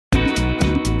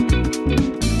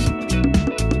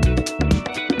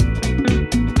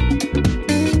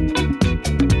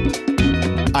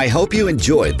I hope you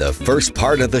enjoyed the first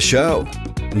part of the show.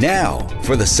 Now,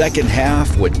 for the second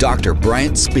half with Dr.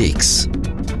 Bryant Speaks.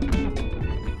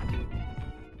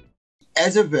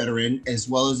 As a veteran, as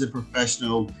well as a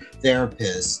professional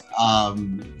therapist,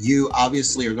 you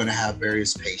obviously are going to have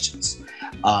various patients.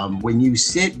 When you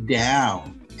sit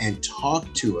down and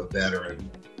talk to a veteran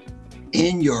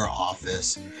in your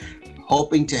office,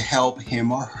 hoping to help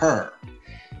him or her,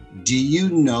 do you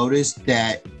notice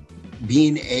that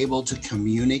being able to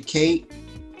communicate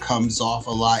comes off a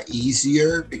lot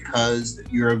easier because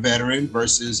you're a veteran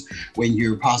versus when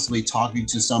you're possibly talking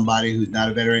to somebody who's not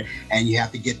a veteran and you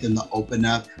have to get them to open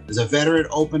up? Does a veteran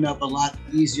open up a lot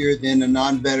easier than a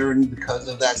non-veteran because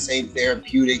of that same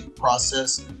therapeutic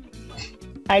process?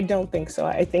 I don't think so.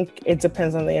 I think it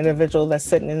depends on the individual that's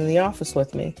sitting in the office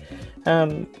with me.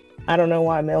 I don't know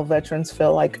why male veterans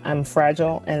feel like I'm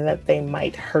fragile and that they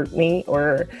might hurt me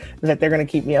or that they're going to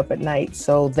keep me up at night.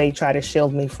 So they try to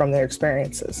shield me from their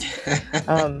experiences.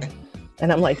 And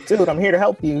I'm like, dude, I'm here to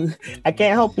help you. I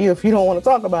can't help you if you don't want to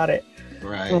talk about it.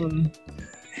 Right.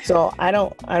 So I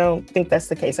don't think that's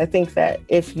the case. I think that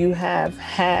if you have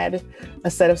had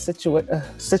a set of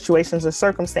situations or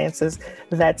circumstances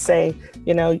that say,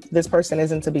 you know, this person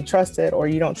isn't to be trusted or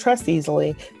you don't trust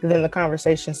easily, then the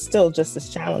conversation's still just as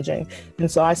challenging.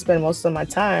 And so I spend most of my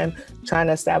time trying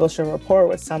to establish a rapport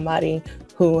with somebody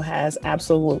who has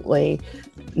absolutely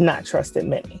not trusted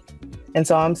me. And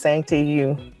so I'm saying to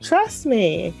you, trust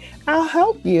me, I'll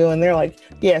help you. And they're like,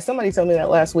 yeah, somebody told me that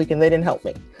last week and they didn't help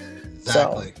me.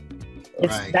 Exactly. So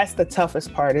that's the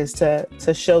toughest part, is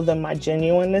to show them my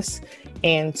genuineness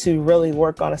and to really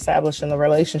work on establishing the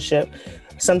relationship.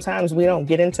 Sometimes we don't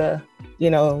get into,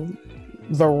 you know,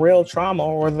 the real trauma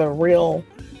or the real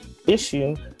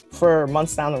issue for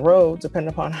months down the road,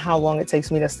 depending upon how long it takes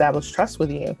me to establish trust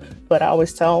with you. But I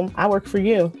always tell them, I work for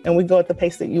you and we go at the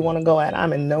pace that you want to go at.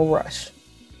 I'm in no rush.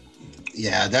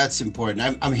 Yeah, that's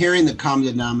important. I'm hearing the common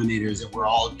denominators that we're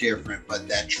all different, but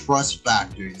that trust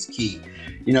factor is key.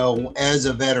 You know, as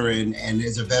a veteran and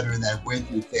as a veteran that went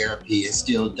through therapy and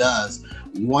still does,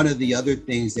 one of the other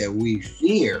things that we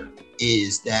fear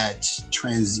is that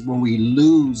when we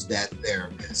lose that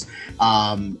therapist,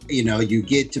 you know, you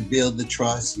get to build the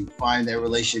trust, you find that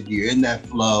relationship, you're in that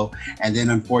flow, and then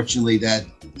unfortunately that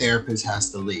therapist has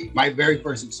to leave. My very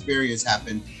first experience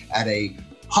happened at a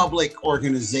public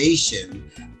organization,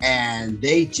 and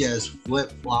they just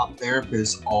flip-flop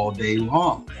therapists all day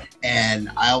long.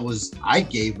 And I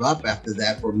gave up after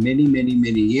that for many, many,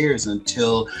 many years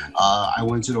until I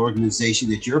went to the organization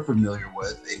that you're familiar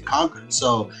with in Concord.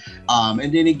 So,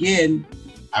 and then again,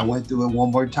 I went through it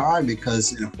one more time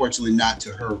because, unfortunately, not to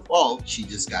her fault, she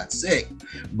just got sick.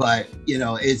 But, you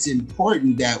know, it's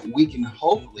important that we can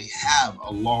hopefully have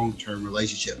a long-term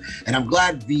relationship. And I'm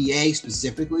glad VA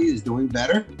specifically is doing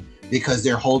better because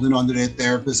they're holding on to their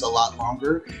therapists a lot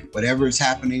longer. Whatever is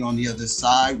happening on the other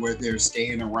side where they're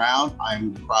staying around,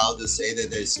 I'm proud to say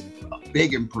that there's a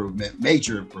big improvement,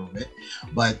 major improvement.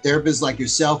 But therapists like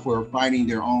yourself who are finding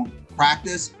their own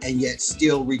practice and yet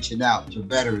still reaching out to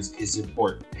veterans is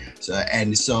important.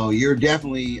 So you're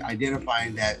definitely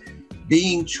identifying that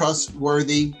being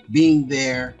trustworthy, being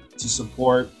there to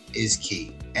support is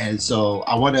key. And so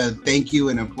I want to thank you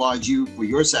and applaud you for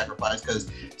your sacrifice, because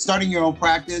starting your own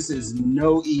practice is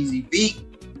no easy feat,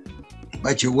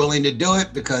 but you're willing to do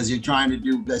it because you're trying to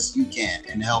do the best you can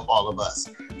and help all of us.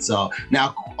 So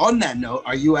now on that note,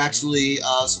 are you actually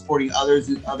supporting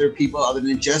other people other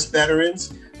than just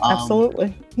veterans?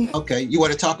 Absolutely. Okay. You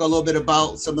want to talk a little bit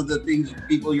about some of the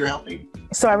people you're helping?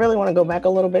 So I really want to go back a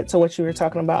little bit to what you were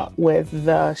talking about with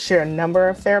the sheer number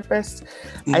of therapists.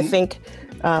 Mm-hmm. I think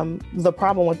the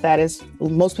problem with that is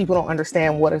most people don't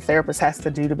understand what a therapist has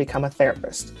to do to become a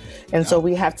therapist. And so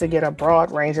we have to get a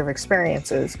broad range of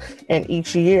experiences. And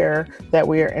each year that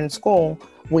we are in school,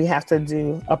 we have to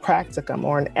do a practicum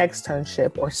or an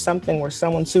externship or something where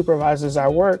someone supervises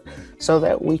our work so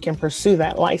that we can pursue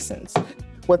that license.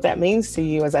 What that means to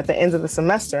you is at the end of the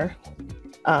semester,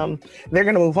 they're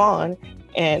going to move on.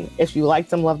 And if you liked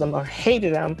them, loved them, or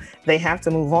hated them, they have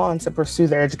to move on to pursue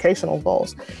their educational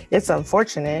goals. It's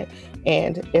unfortunate.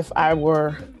 And if I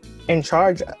were in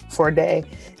charge for a day,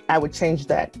 I would change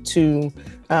that to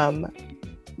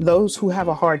those who have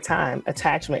a hard time,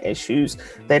 attachment issues,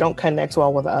 they don't connect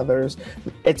well with others,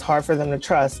 it's hard for them to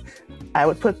trust. I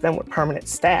would put them with permanent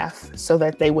staff so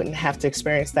that they wouldn't have to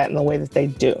experience that in the way that they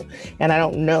do. And I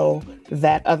don't know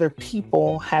that other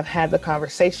people have had the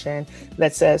conversation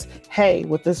that says, hey,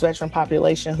 with this veteran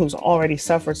population who's already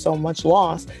suffered so much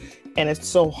loss, and it's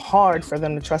so hard for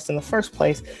them to trust in the first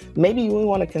place, maybe we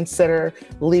want to consider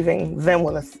leaving them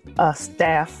with a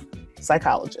staff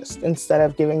psychologists instead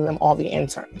of giving them all the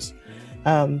interns.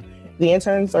 The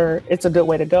interns it's a good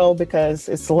way to go because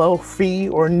it's low fee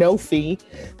or no fee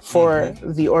for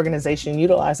the organization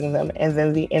utilizing them, and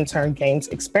then the intern gains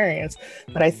experience.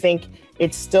 But I think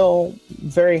it's still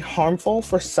very harmful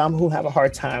for some who have a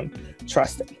hard time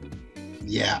trusting.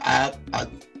 Yeah, I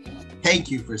thank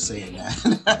you for saying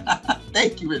that.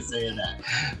 Thank you for saying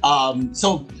that.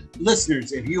 So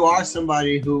listeners, if you are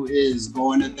somebody who is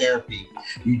going to therapy,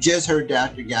 you just heard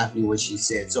Dr. Gaffney, what she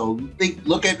said. So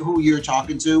look at who you're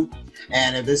talking to.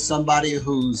 And if it's somebody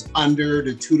who's under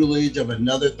the tutelage of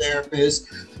another therapist,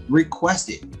 request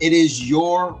it. It is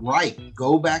your right.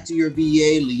 Go back to your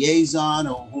VA liaison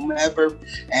or whomever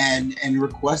and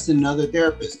request another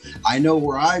therapist. I know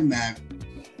where I'm at.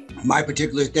 My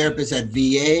particular therapist at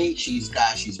VA, she's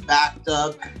backed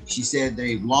up. She said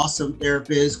they've lost some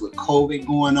therapists with COVID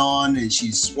going on and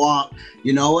she's swamped.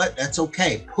 You know what? That's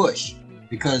okay. Push.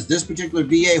 Because this particular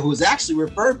VA, who was actually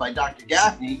referred by Dr.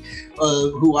 Gaffney,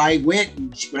 who I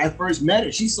went, when I first met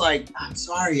her, she's like, I'm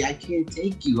sorry, I can't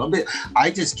take you. I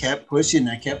just kept pushing,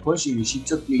 and she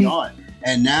took me on.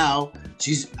 And now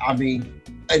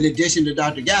in addition to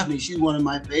Dr. Gaffney, she's one of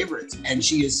my favorites, and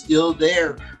she is still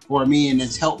there for me and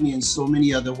has helped me in so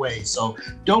many other ways. So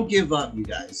don't give up, you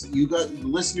guys. You got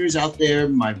listeners out there,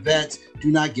 my vets, do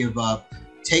not give up.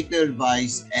 Take their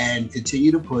advice and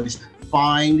continue to push.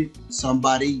 Find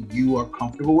somebody you are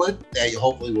comfortable with that you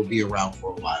hopefully will be around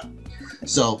for a while.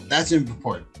 So that's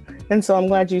important. And so I'm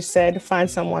glad you said find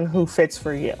someone who fits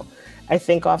for you. I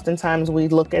think oftentimes we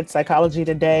look at Psychology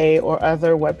Today or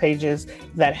other web pages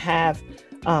that have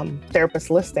therapist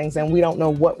listings, and we don't know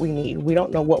what we need. We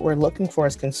don't know what we're looking for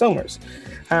as consumers.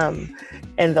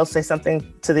 And they'll say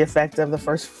something to the effect of the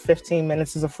first 15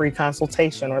 minutes is a free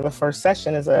consultation, or the first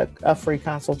session is a free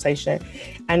consultation.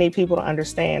 I need people to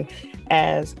understand,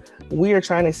 as we are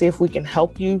trying to see if we can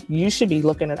help you, you should be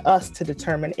looking at us to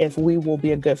determine if we will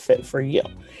be a good fit for you.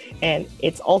 And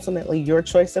it's ultimately your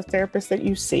choice of therapist that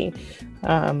you see.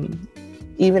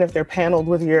 Even if they're paneled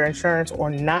with your insurance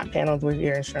or not paneled with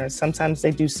your insurance, sometimes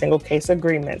they do single case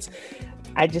agreements.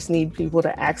 I just need people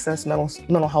to access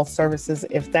mental health services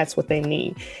if that's what they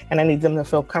need. And I need them to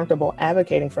feel comfortable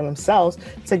advocating for themselves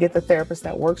to get the therapist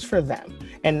that works for them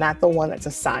and not the one that's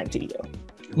assigned to you.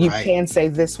 You can say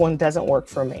this one doesn't work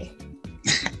for me.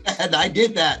 And I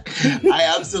did that.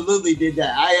 I absolutely did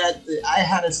that. I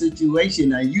had a situation,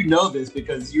 now you know this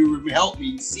because you helped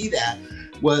me see that,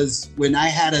 was when I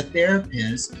had a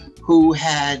therapist who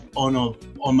had on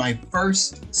my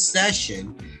first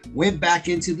session went back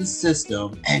into the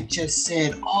system and just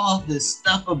said all this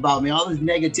stuff about me, all this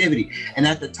negativity. And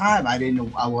at the time,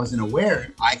 I wasn't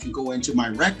aware. I could go into my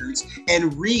records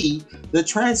and read the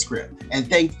transcript. And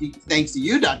thanks to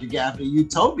you, Dr. Gaffney, you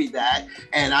told me that.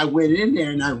 And I went in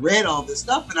there and I read all this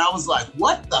stuff and I was like,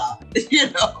 what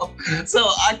the, So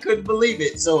I couldn't believe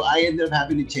it. So I ended up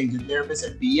having to change the therapist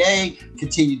at VA,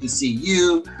 continued to see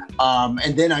you.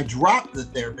 And then I dropped the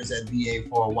therapist at VA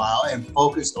for a while and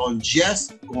focused on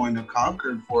just going to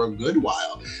Concord for a good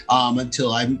while,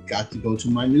 until I got to go to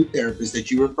my new therapist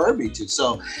that you referred me to.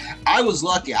 So I was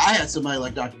lucky. I had somebody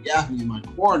like Dr. Gaffney in my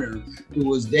corner who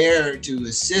was there to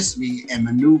assist me in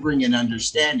maneuvering and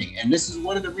understanding. And this is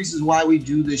one of the reasons why we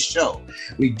do this show.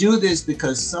 We do this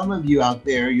because some of you out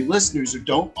there, your listeners,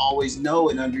 don't always know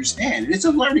and understand. And it's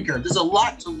a learning curve. There's a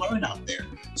lot to learn out there.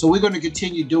 So we're going to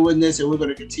continue doing this, and we're going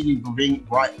to continue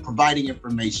providing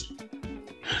information.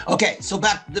 Okay, so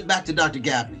back to Dr.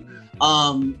 Gaffney.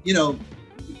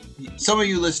 Some of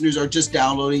you listeners are just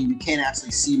downloading. You can't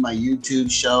actually see my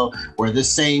YouTube show, where the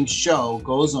same show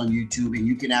goes on YouTube and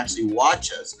you can actually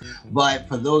watch us. But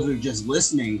for those who are just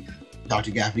listening,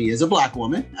 Dr. Gaffney is a Black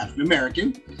woman, African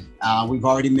American. We've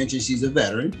already mentioned she's a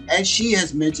veteran, and she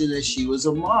has mentioned that she was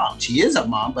a mom. She is a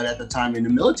mom, but at the time in the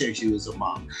military, she was a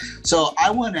mom. So I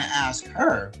want to ask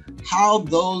her how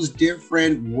those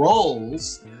different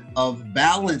roles of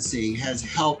balancing has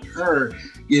helped her,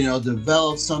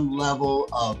 develop some level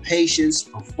of patience,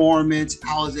 performance.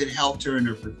 How has it helped her in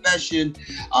her profession?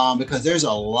 Because there's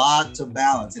a lot to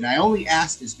balance. And I only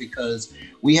ask this because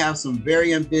we have some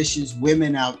very ambitious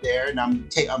women out there. And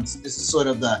this is sort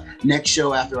of the next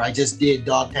show after I just did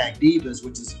Dog Tag Divas,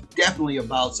 which is definitely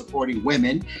about supporting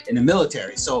women in the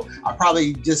military. So I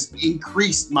probably just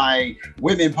increased my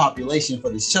women population for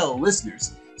the show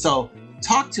listeners. So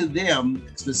talk to them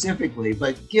specifically,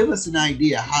 but give us an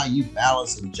idea how you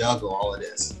balance and juggle all of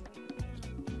this.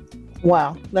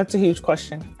 Wow, that's a huge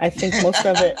question. I think most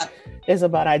of it is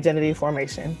about identity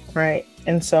formation, right?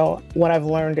 And so what I've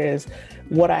learned is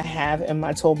what I have in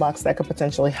my toolbox that could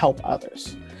potentially help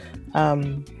others.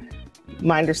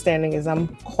 my understanding is I'm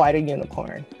quite a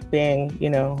unicorn, being,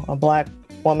 a Black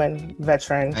woman,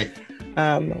 veteran,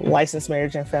 licensed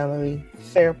marriage and family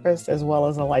therapist, as well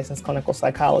as a licensed clinical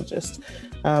psychologist.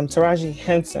 Taraji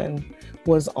Henson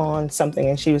was on something,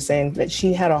 and she was saying that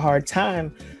she had a hard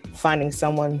time finding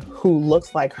someone who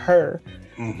looks like her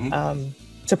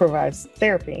to provide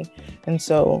therapy. And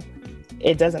so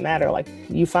it doesn't matter. Like,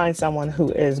 you find someone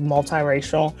who is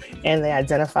multiracial and they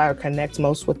identify or connect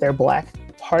most with their Black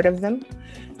part of them,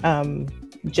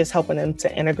 just helping them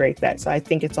to integrate that. So I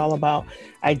think it's all about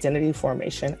identity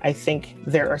formation. I think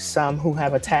there are some who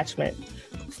have attachment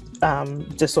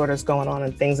disorders going on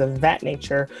and things of that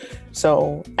nature.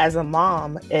 So as a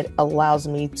mom, it allows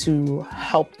me to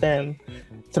help them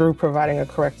through providing a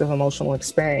corrective emotional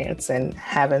experience and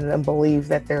having them believe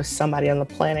that there's somebody on the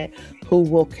planet who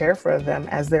will care for them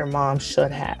as their mom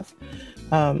should have.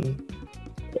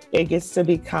 It gets to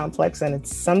be complex and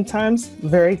it's sometimes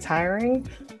very tiring,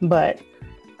 but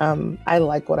I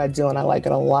like what I do and I like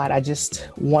it a lot. I just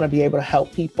want to be able to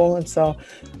help people. And so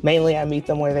mainly I meet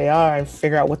them where they are and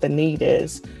figure out what the need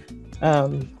is.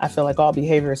 I feel like all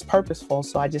behavior is purposeful.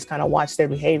 So I just kind of watch their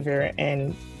behavior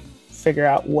and figure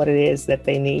out what it is that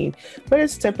they need. But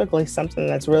it's typically something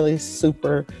that's really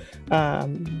super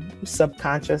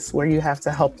subconscious, where you have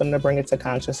to help them to bring it to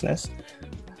consciousness.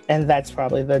 And that's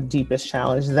probably the deepest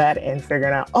challenge, that and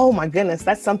figuring out, oh my goodness,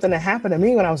 that's something that happened to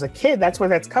me when I was a kid. That's where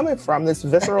that's coming from, this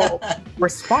visceral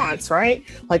response, right?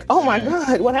 Like, oh my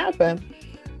God, what happened?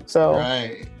 So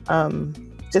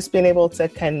just being able to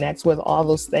connect with all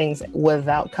those things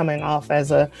without coming off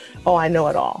as oh, I know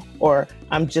it all, or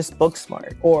I'm just book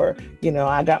smart, or,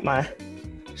 I got my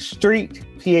street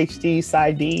PhD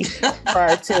side D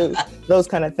prior to those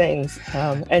kind of things.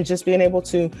 And just being able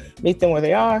to meet them where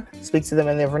they are, speak to them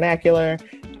in their vernacular,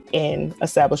 and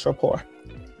establish rapport.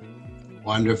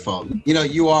 Wonderful.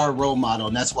 You are a role model,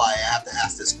 and that's why I have to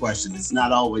ask this question. It's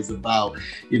not always about,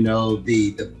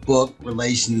 the book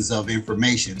relations of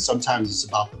information. Sometimes it's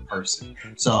about the person.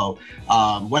 So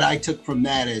what I took from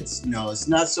that, it's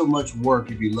not so much work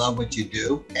if you love what you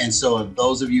do. And so if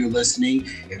those of you listening,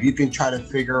 if you can try to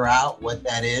figure out what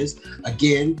that is,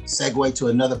 again, segue to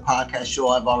another podcast show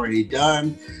I've already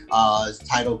done. It's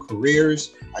titled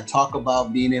Careers. I talk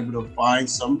about being able to find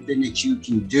something that you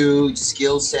can do,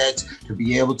 skill sets to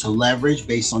be able to leverage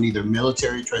based on either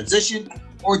military transition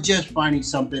or just finding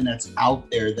something that's out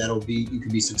there you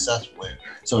can be successful in.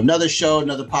 So another show,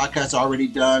 another podcast already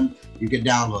done. You can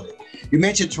download it. You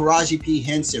mentioned Taraji P.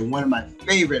 Henson, one of my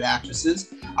favorite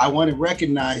actresses. I want to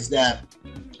recognize that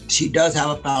she does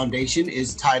have a foundation.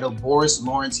 It's titled Boris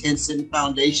Lawrence Henson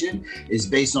Foundation. It's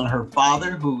based on her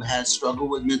father, who has struggled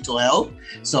with mental health.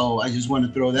 So I just want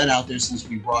to throw that out there since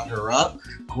we brought her up.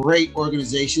 Great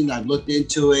organization. I've looked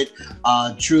into it.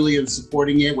 Truly am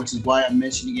supporting it, which is why I'm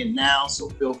mentioning it now. So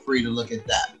feel free to look at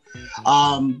that.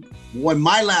 One of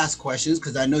my last questions,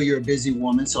 because I know you're a busy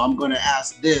woman, so I'm going to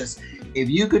ask this. If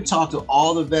you could talk to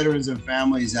all the veterans and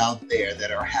families out there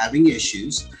that are having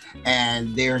issues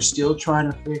and they're still trying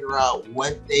to figure out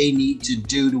what they need to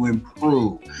do to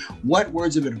improve, what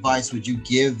words of advice would you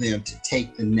give them to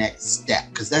take the next step?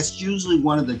 Because that's usually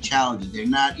one of the challenges. They're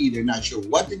either not sure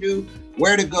what to do,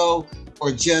 where to go,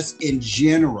 or just in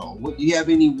general. Do you have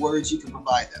any words you can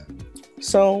provide them?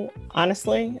 So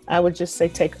honestly, I would just say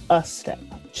take a step,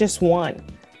 just one,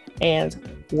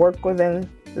 and work within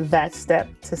that step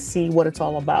to see what it's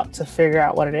all about, to figure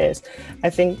out what it is. I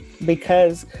think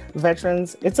because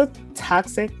veterans, it's a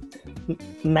toxic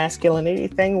masculinity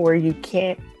thing where you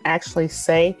can't actually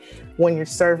say when you're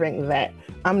serving that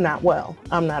I'm not well,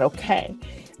 I'm not okay.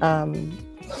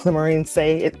 The Marines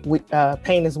say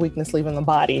pain is weakness leaving the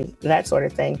body, that sort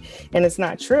of thing. And it's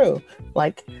not true.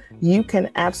 Like, you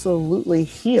can absolutely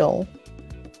heal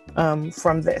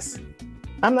from this.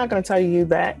 I'm not going to tell you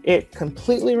that it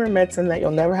completely remits and that you'll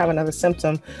never have another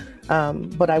symptom.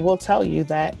 But I will tell you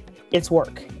that it's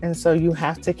work. And so you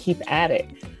have to keep at it.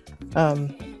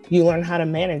 You learn how to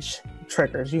manage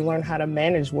triggers. You learn how to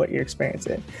manage what you're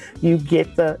experiencing. You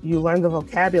learn the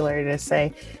vocabulary to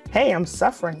say, hey, I'm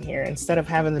suffering here, instead of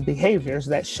having the behaviors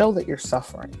that show that you're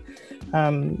suffering.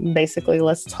 Basically,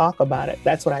 let's talk about it.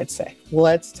 That's what I'd say.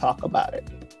 Let's talk about it.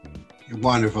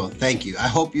 Wonderful. Thank you. I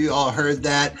hope you all heard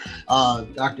that.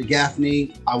 Dr.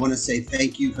 Gaffney, I want to say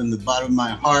thank you from the bottom of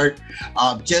my heart.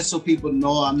 Just so people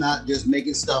know I'm not just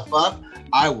making stuff up,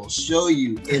 I will show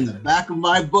you in the back of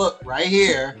my book right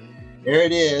here. There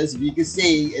it is. If you can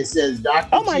see, it says Dr.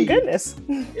 Oh my goodness.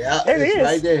 Yeah, there it is.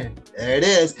 Right there. There it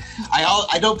is.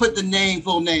 I don't put the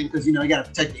full name, because you got to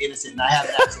protect the innocent, and I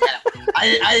haven't actually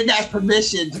I didn't ask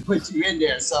permission to put you in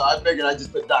there, so I figured I'd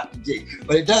just put Dr. G.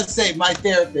 But it does say my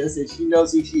therapist, and she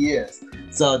knows who she is.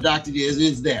 So Dr. G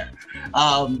is there.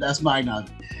 That's my knowledge.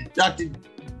 Dr.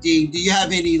 G, do you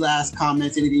have any last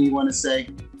comments? Anything you want to say?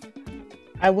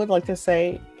 I would like to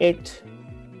say it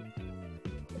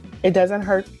doesn't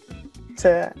hurt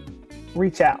to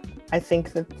reach out. I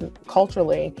think that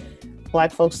culturally,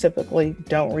 Black folks typically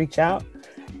don't reach out,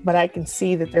 but I can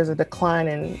see that there's a decline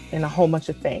in a whole bunch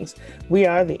of things. We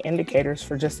are the indicators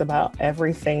for just about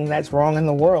everything that's wrong in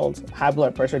the world: high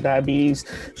blood pressure, diabetes,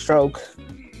 stroke,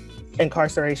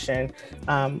 incarceration,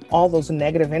 all those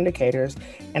negative indicators.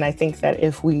 And I think that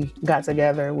if we got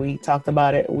together, we talked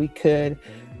about it, we could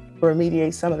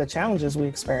remediate some of the challenges we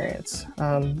experience.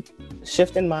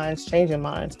 Shifting minds, changing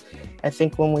minds. I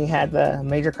think when we had the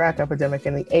major crack epidemic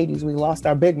in the 80s, we lost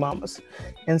our big mamas.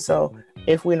 And so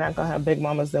if we're not gonna have big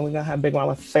mamas, then we're gonna have big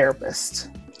mama therapists.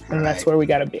 And that's where we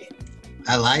gotta be.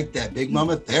 I like that. Big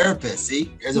Mama Therapist.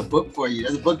 See, there's a book for you.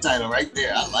 There's a book title right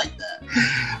there. I like that.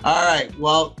 All right.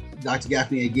 Well, Dr.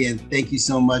 Gaffney, again, thank you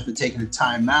so much for taking the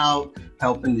time out,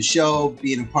 helping the show,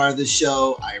 being a part of the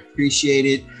show. I appreciate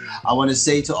it. I want to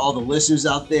say to all the listeners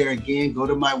out there, again, go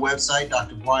to my website,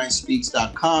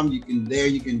 drbryantSpeaks.com. You can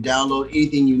download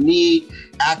anything you need,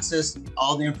 access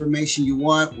all the information you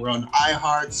want. We're on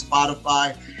iHeart,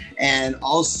 Spotify, and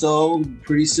also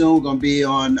pretty soon we're going to be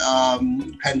on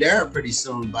Pandora pretty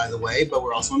soon, by the way, but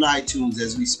we're also on iTunes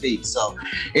as we speak. So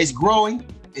it's growing.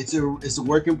 It's a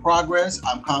work in progress.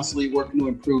 I'm constantly working to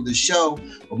improve the show.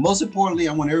 But most importantly,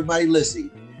 I want everybody listening,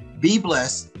 be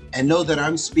blessed and know that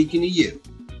I'm speaking to you.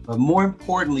 But more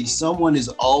importantly, someone is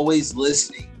always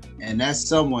listening, and that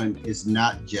someone is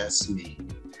not just me.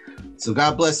 So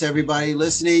God bless everybody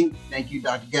listening. Thank you,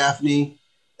 Dr. Gaffney.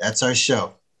 That's our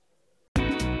show.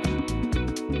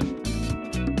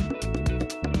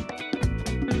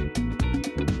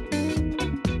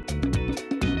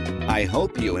 I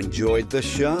hope you enjoyed the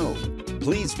show.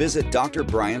 Please visit Dr.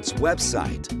 Bryant's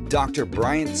website,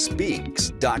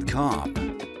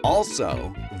 drbryantSpeaks.com.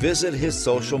 Also, visit his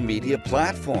social media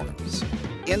platforms,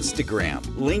 Instagram,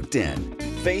 LinkedIn,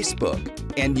 Facebook,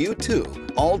 and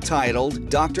YouTube, all titled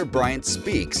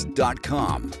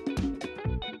drbryantSpeaks.com.